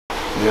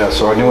Yeah,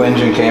 so our new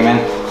engine came in.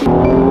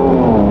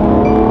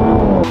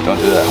 Don't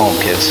do that at home,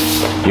 kids.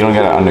 You don't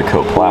gotta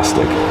undercoat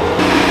plastic.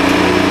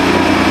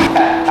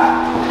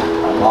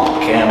 I'm on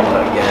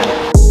camera again.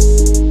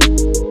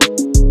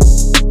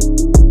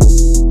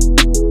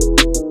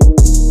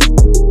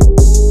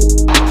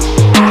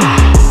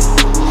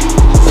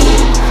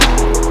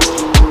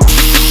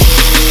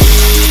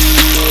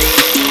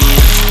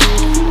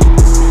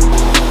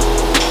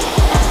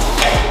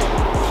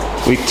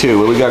 Week 2,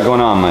 what we got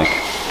going on, Mike?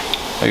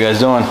 How you guys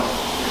doing?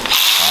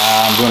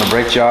 I'm doing a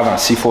brake job on a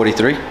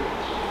C43.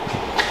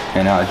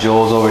 And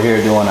Joel's over here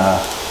doing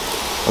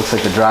looks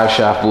like the drive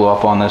shaft blew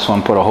up on this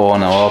one, put a hole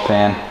in the oil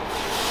pan.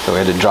 So we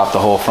had to drop the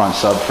whole front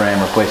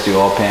subframe, replace the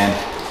oil pan.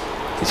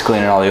 He's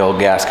cleaning all the old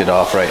gasket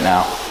off right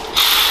now.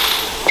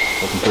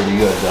 Looking pretty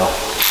good though.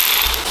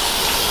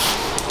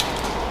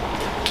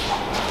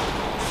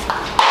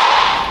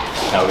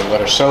 Now we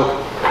let her soak.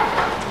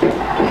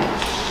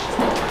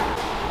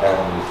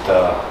 And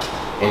the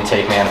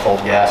intake manifold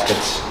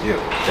gaskets. Yep.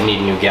 I need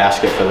a new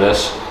gasket for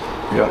this.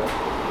 Yep.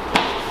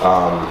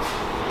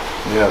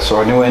 Yeah, so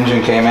our new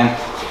engine came in.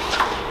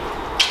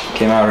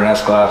 Came out in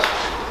S-Class.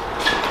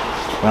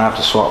 We're gonna have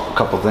to swap a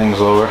couple things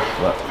over,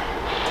 but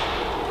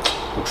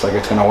looks like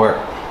it's gonna work.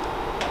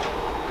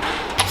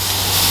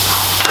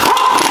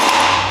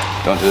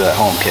 Don't do that at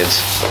home,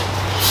 kids.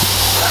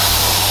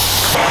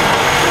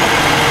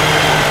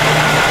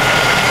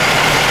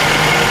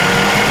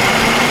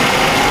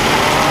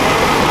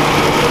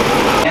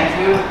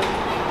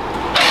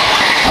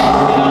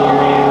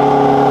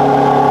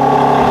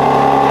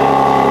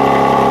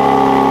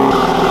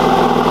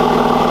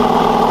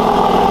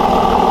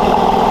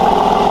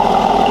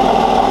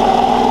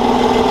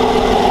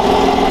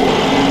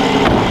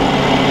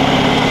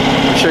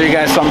 Show you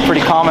guys something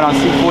pretty common on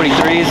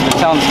C43s. Been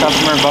telling this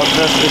customer about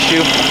this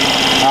issue.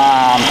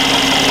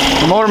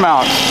 The motor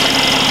mounts,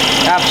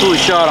 absolutely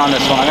shot on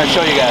this one. I'm gonna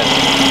show you guys.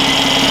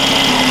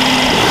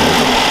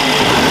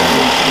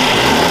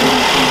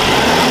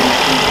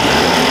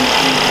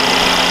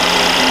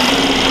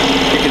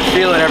 You can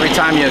feel it every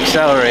time you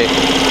accelerate.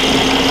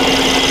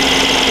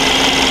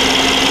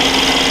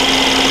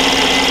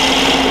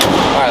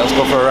 All right, let's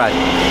go for a ride.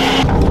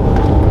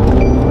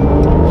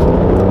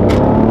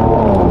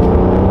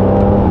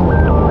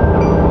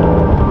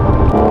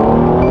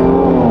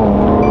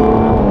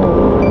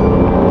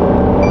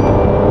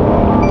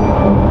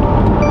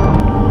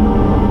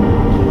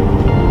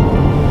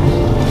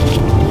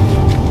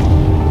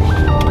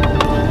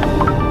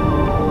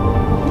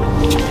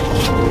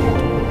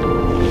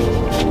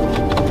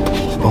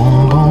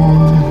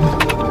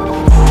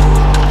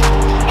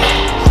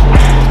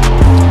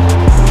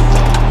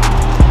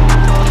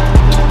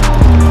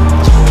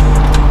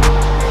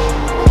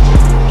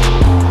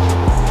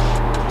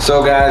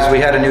 So guys, we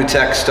had a new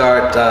tech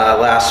start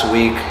last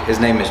week. His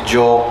name is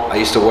Joel. I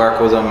used to work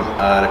with him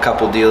at a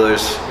couple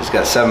dealers. He's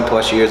got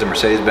 7+ years of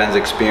Mercedes-Benz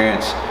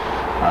experience.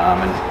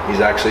 And he's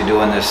actually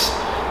doing this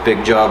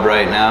big job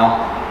right now.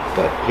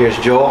 But here's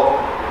Joel.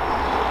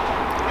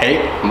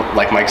 Hey,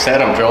 like Mike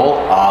said, I'm Joel.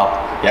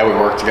 Yeah, we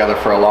worked together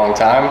for a long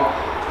time.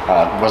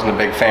 Wasn't a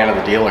big fan of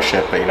the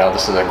dealership, but you know,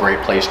 this is a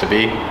great place to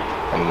be.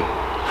 And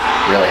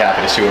really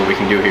happy to see what we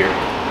can do here.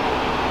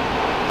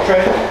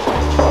 Okay.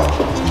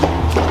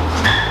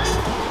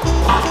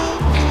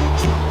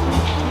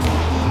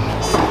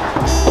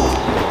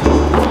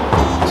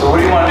 What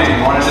do you want to do?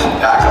 You want to just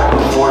back up the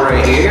Ford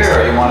right here,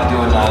 or you want to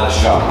do another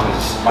shop?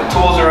 Because my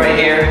tools are right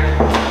here.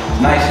 It's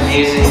nice and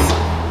easy.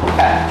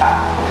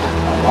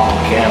 I'm on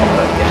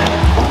camera again.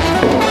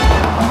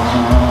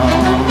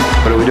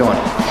 What are we doing?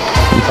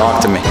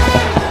 Talk to me.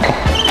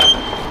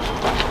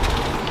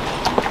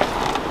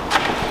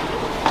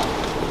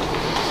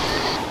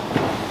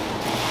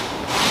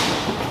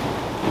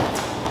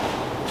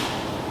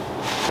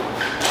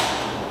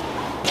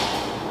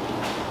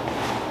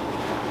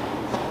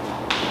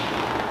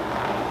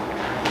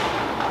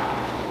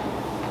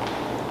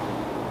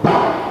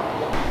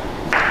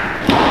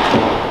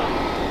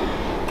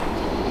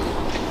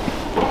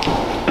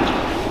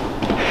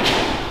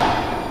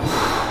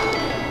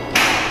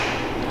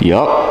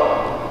 Yup.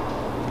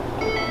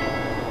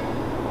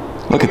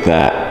 Look at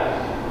that.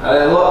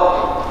 Hey,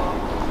 look.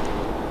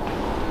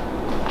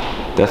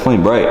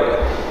 Definitely bright.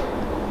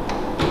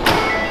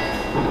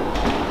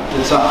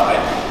 It's not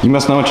right. You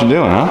must know what you're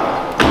doing, huh?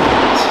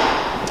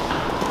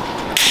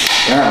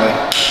 Apparently.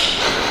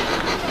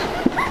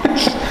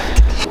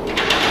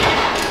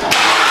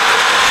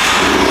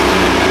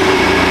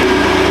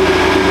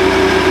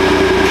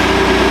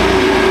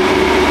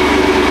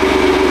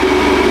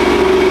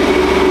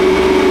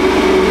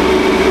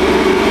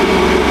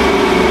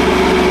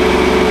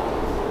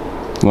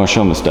 You want to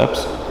show them the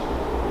steps?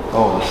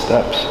 Oh, the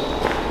steps.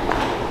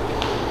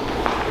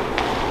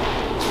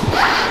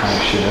 Oh,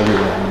 shit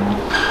everywhere.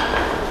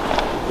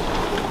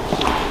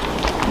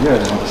 You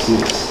guys want to see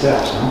the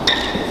steps, huh?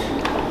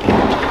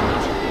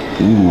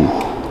 Ooh.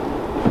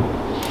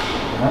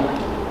 Yeah.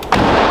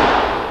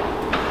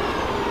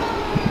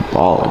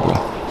 Baller, bro.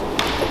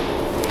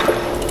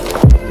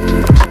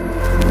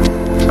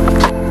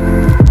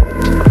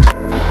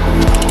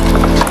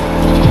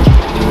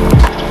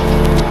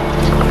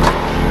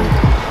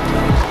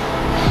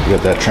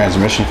 Got that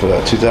transmission for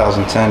that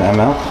 2010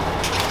 ML.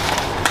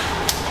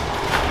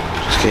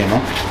 Just came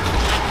in.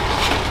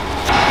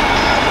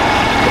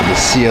 Got the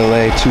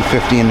CLA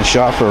 250 in the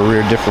shop for a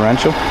rear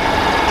differential.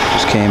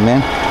 Just came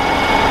in.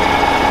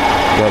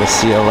 Got a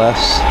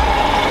CLS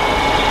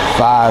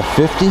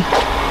 550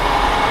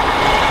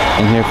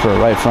 in here for a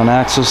right front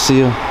axle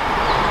seal.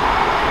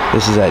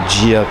 This is that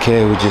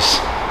GLK we just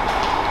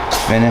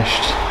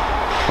finished.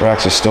 We're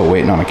actually still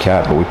waiting on a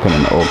cap, but we put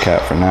in the old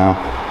cap for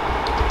now.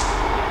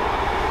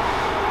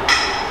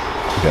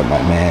 Got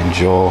my man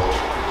Joel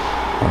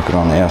working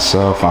on the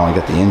SO. Finally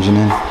got the engine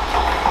in.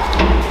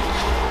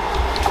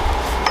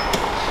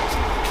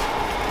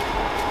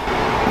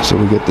 So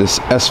we get this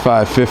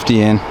S550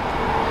 in.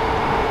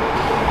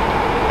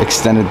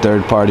 Extended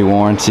third-party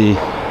warranty. We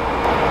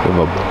have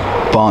a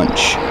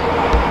bunch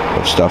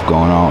of stuff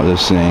going on with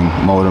this thing.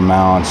 Motor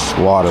mounts,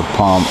 water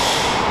pump,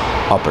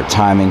 upper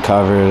timing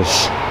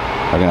covers.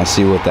 We're gonna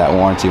see what that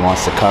warranty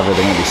wants to cover.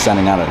 They're gonna be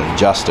sending out an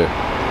adjuster.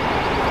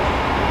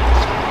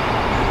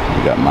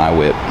 We got my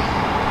whip.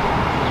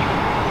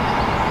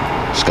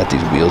 Just got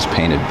these wheels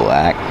painted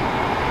black.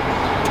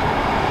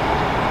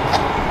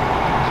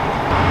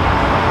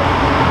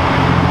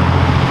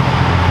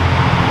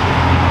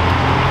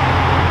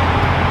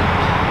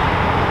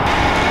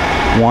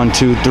 One,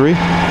 two, three.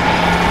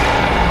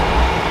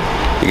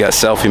 You got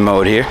selfie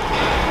mode here.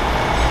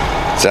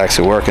 It's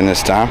actually working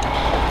this time.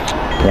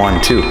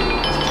 1, 2.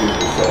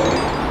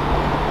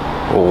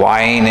 Well,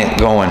 why ain't it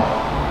going?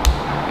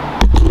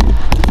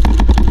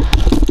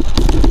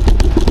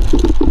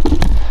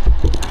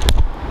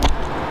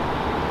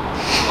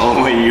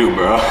 Only you,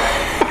 bro.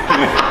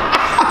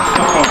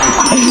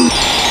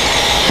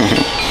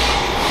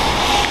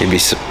 You'd be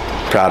so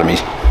proud of me.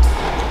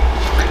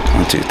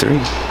 1, 2, 3.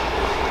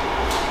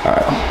 All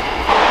right.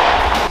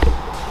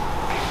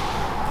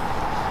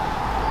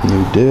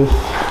 New diff.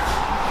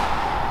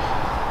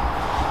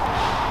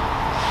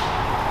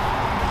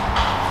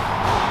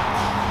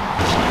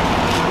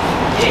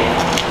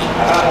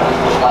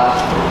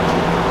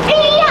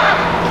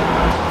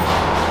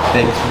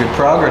 Making some good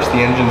progress. The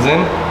engine's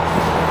in.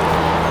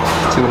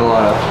 Doing a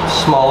lot of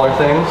smaller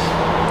things.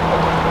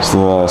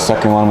 So the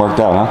second one worked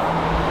out, huh?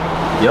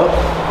 Yep.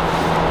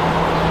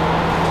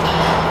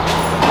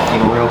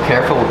 Being real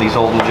careful with these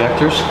old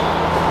injectors.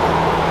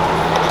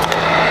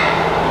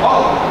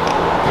 Oh!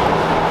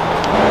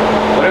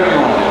 Whatever you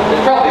want to do.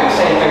 It's probably the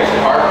same thing as the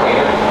car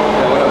cleaner.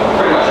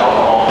 Pretty much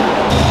alcohol.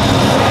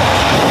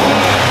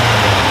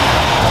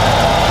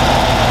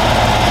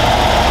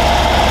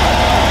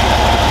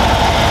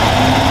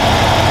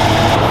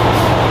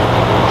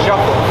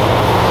 Shuffle.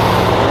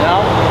 You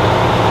know?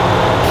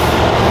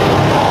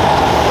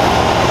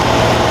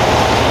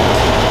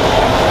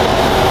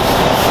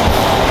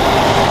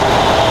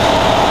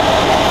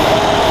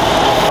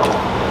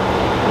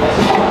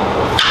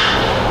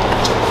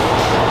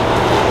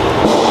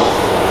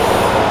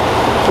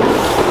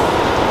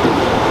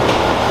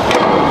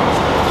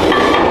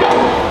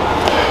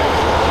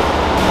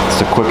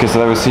 Quickest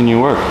I've ever seen you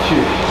work.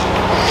 Yeah.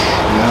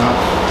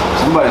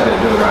 Somebody's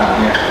gonna do it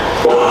around here.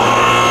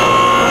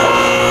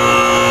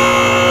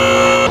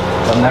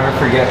 I'll never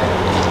forget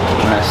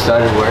when I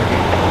started worked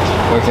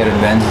at a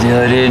Benz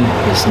dealer, dude.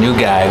 This new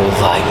guy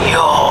was like,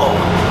 yo,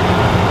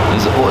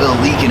 there's oil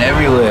leaking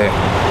everywhere.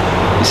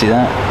 You see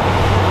that?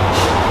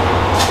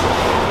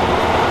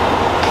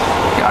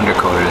 He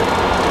undercoated it.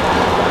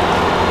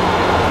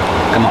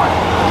 Come on,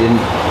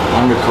 didn't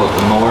undercoat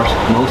the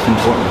most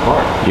important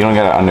part. You don't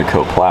gotta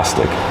undercoat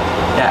plastic.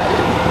 Yeah,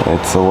 dude.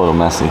 It's a little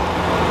messy.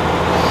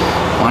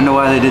 Wonder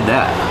why they did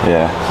that.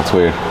 Yeah, that's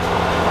weird.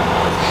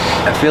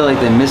 I feel like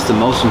they missed the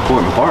most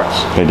important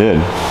parts. They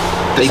did.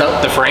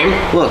 The frame?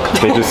 Look.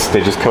 They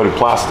just coated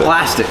plastic.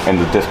 Plastic. And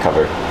the diff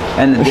cover.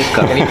 And the diff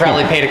cover. And he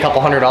probably paid a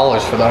couple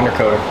 $100 for the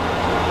undercoating.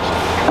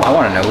 I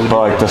want to know who But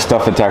like the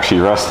stuff that's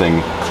actually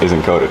rusting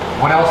isn't coated.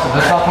 What else?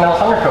 There's nothing else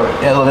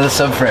undercoated. Yeah, look at the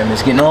subframe.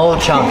 It's getting all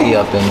chunky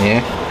up in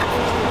here.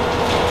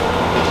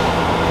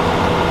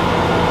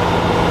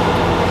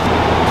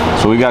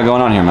 So what we got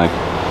going on here, Mike?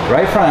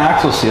 Right front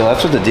axle seal.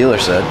 That's what the dealer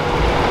said.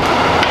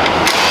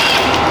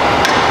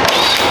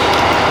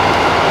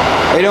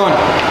 How you doing?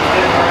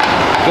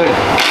 Good.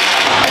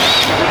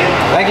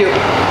 Thank you.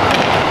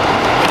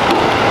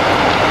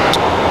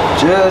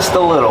 Just a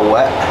little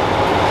wet.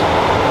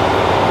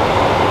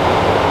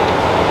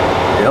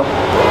 Yep.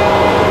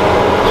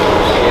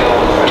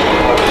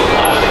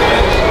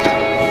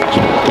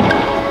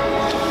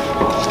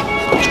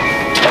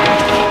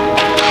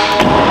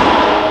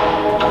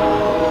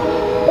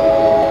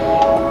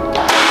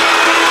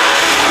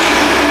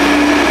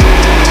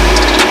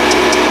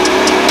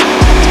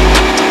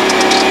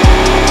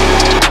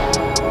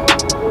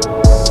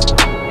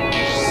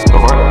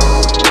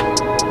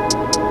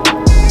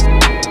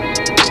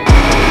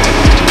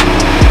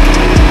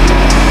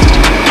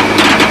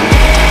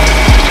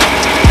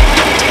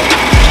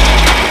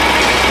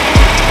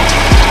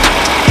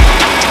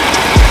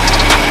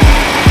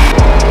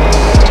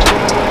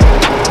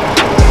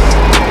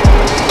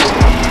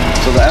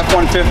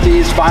 F-150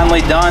 is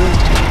finally done.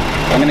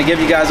 I'm gonna give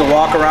you guys a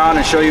walk around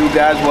and show you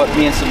guys what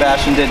me and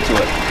Sebastian did to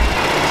it.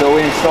 So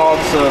we installed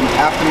some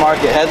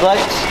aftermarket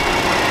headlights.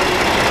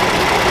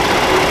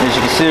 As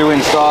you can see, we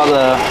installed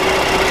a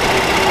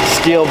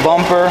steel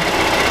bumper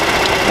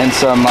and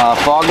some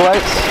fog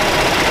lights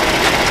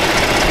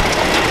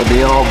with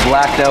the old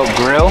blacked out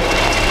grill.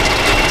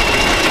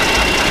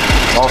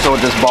 Also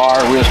with this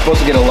bar, we were supposed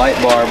to get a light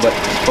bar, but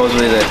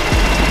supposedly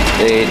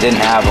they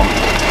didn't have them.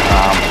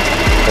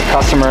 The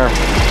customer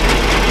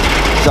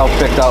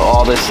self-picked out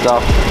all this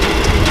stuff.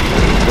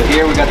 So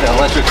here we got the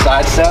electric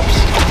side steps.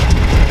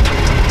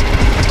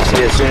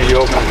 See, as soon as you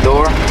open the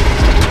door,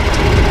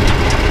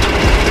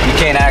 you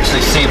can't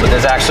actually see, but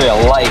there's actually a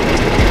light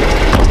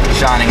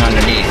shining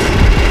underneath.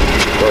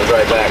 Goes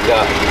right back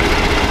up.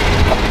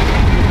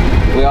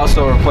 We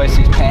also replaced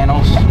these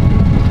panels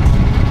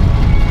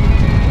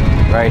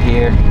right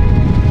here.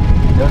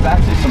 There was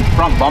actually some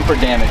front bumper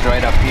damage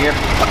right up here.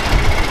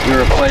 We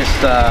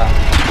replaced,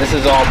 this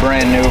is all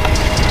brand new,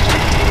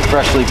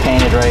 freshly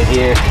painted right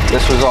here.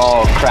 This was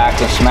all cracked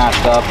and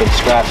smashed up and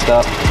scratched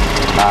up.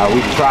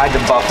 We tried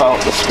to buff out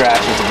the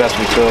scratches the best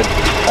we could.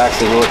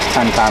 Actually, it looks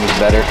 10 times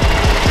better.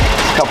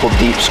 A couple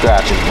deep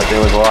scratches, but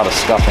there was a lot of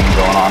scuffing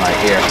going on right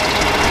here.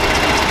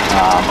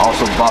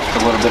 Also buffed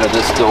a little bit of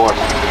this door.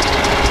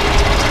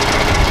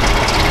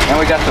 Then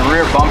we got the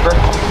rear bumper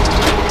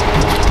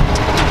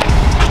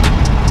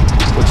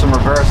with some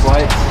reverse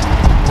lights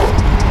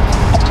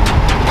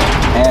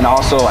and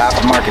also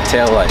aftermarket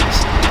tail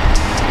lights.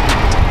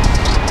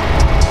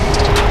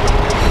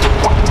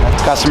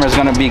 The customer is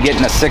going to be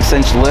getting a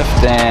 6-inch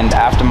lift and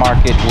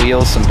aftermarket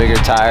wheels, some bigger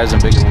tires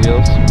and bigger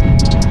wheels.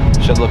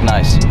 Should look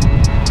nice.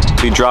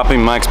 Be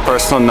dropping Mike's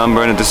personal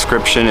number in the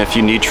description if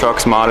you need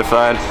trucks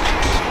modified.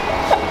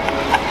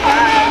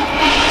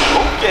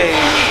 Okay.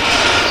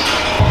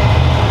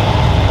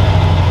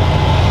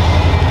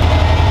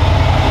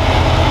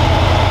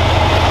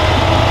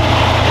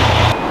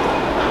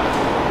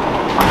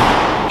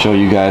 Show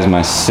you guys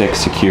my sick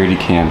security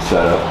cam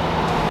setup.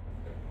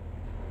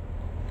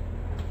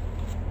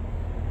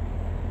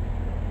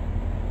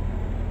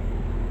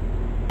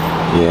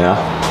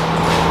 Yeah.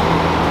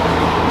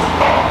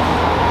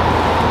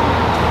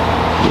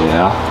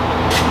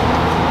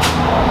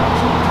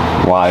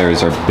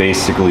 Wires are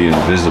basically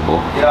invisible.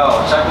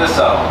 Yo, check this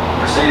out.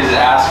 Mercedes is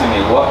asking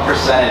me what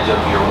percentage of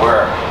your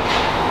work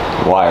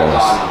Wires. is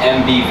on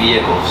MB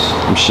vehicles.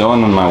 I'm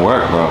showing them my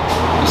work, bro.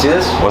 You see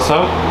this? What's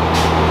up?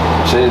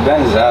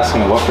 Mercedes-Benz is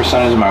asking me what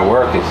percentage of my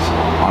work is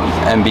on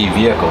MB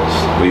vehicles.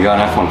 We got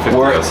an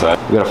F-150 outside.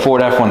 We got a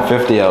Ford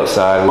F-150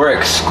 outside. We're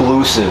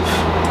exclusive.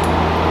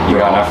 You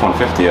got an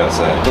F-150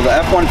 outside. So the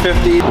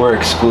F-150, we're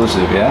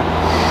exclusive, yeah?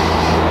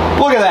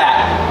 Look at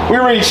that! We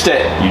reached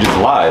it! You just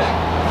lied.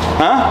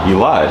 Huh? You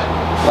lied.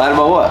 Lied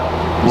about what?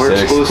 You We're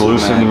said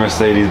exclusive to man.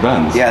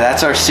 Mercedes-Benz. Yeah,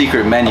 that's our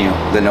secret menu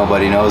that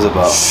nobody knows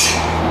about.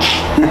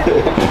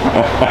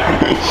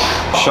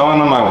 Showing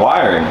them my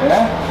wiring.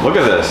 Yeah? Look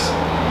at this.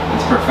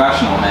 It's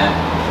professional, man.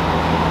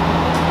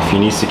 If you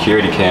need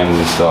security cams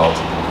installed,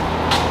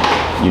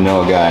 you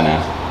know a guy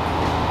now.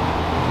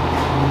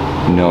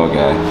 You know a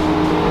guy.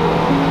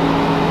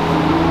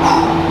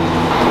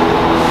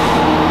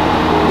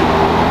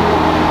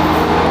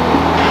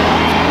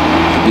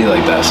 Be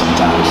like that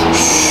sometimes.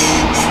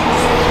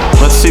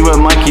 Let's see what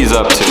Mikey's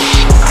up to.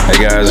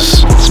 Hey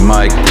guys, it's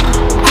Mike.